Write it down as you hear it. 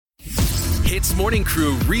HITZ Morning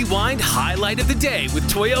Crew Rewind Highlight of the Day with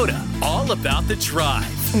Toyota. All about the drive.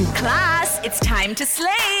 Class, it's time to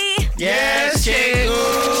slay. Yes, Cikgu.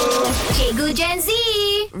 Cikgu Gen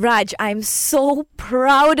Z. Raj, I'm so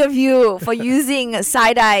proud of you for using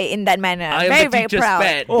side-eye in that manner. I am very, the very teacher's proud.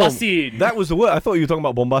 pet. Basin. That was the word. I thought you were talking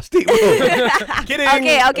about bombastic. Kidding.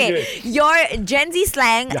 Okay. Your Gen Z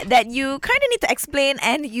slang that you kind of need to explain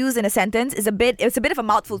and use in a sentence is it's a bit of a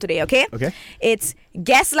mouthful today, okay? Okay. It's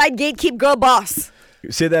Gaslight, Gatekeep, Girlboss.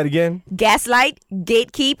 Say that again. Gaslight,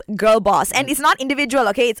 Gatekeep, Girlboss. And it's not individual,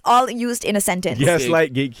 okay? It's all used in a sentence.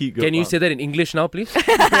 Gaslight, gatekeep, girl Can you boss. say that in English now, please?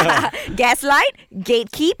 Gaslight,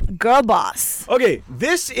 Gatekeep, Girlboss. Okay,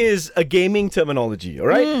 this is a gaming terminology, all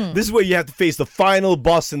right? This is where you have to face the final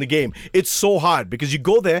boss in the game. It's so hard because you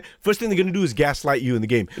go there, first thing they're going to do is gaslight you in the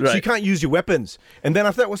game. So you Right. can't use your weapons. And then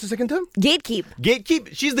after that, what's the second term? Gatekeep.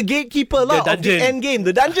 Gatekeep. She's the gatekeeper of the dungeon. end game,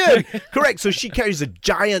 the dungeon. Correct. So she carries a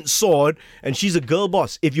giant sword and she's a girl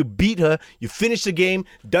boss. If you beat her, you finish the game.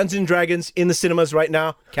 Dungeons and Dragons in the cinemas right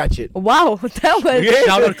now. Catch it. Wow, that was... Okay.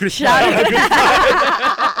 Shout out Krishna.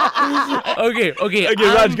 Okay,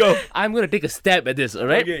 Raj, go. I'm going to take a stab at this, all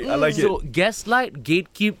right? Okay, I like So, gaslight,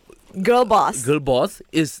 gatekeep, Girlboss. girl boss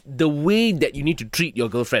is the way that you need to treat your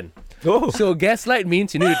girlfriend. Oh. So, gaslight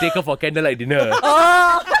means you need to take her for candlelight dinner.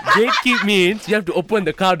 Gatekeep means you have to open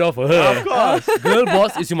the car door for her. Of course. Girl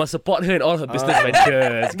boss is you must support her in all her business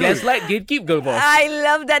ventures. Gaslight, gatekeep, girl boss. I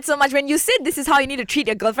love that so much. When you said this is how you need to treat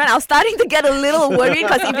your girlfriend, I was starting to get a little worried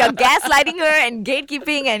because if you're gaslighting her and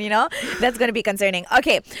gatekeeping and, that's going to be concerning.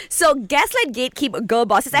 Okay, so Gaslight, Gatekeep, Girl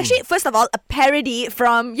Boss is actually, first of all, a parody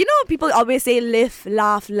from, people always say live,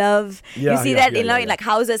 laugh, love. You see that in like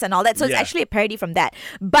houses and all that. So it's actually a parody from that.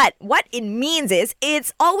 But what it means is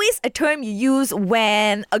it's always a term you use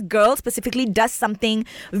when a girl specifically does something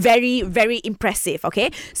very, very impressive, okay?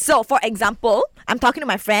 So, for example, I'm talking to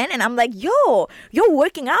my friend and I'm like, yo, you're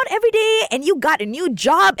working out every day and you got a new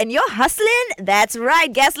job and you're hustling? That's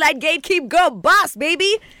right, Gaslight, Gatekeep, Girl Boss,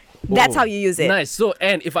 baby. That's how you use it. Nice. So,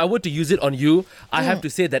 Anne, if I were to use it on you, I have to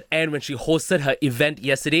say that Anne, when she hosted her event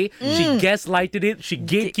yesterday, she gaslighted it, she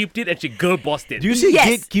gatekeeped it, and she girl bossed it. Do you say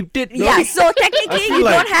Yes. gatekeeped it? No? Yeah, so technically feel you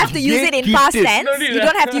like don't have to use it in gatekeeped past it. tense. No need You that.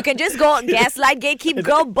 don't have to. You can just go Gaslight, Gatekeep,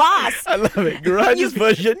 Girl Boss. I love it. Garage's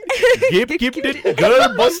version. Gatekeeped it.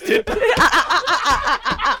 Girl bossed it.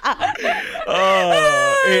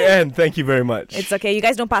 Hey, Anne, thank you very much. It's okay. You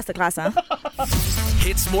guys don't pass the class, huh?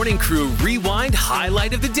 HITZ Morning Crew Rewind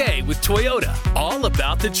Highlight of the Day with Toyota. All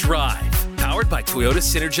about the drive. Powered by Toyota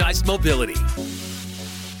Synergized Mobility.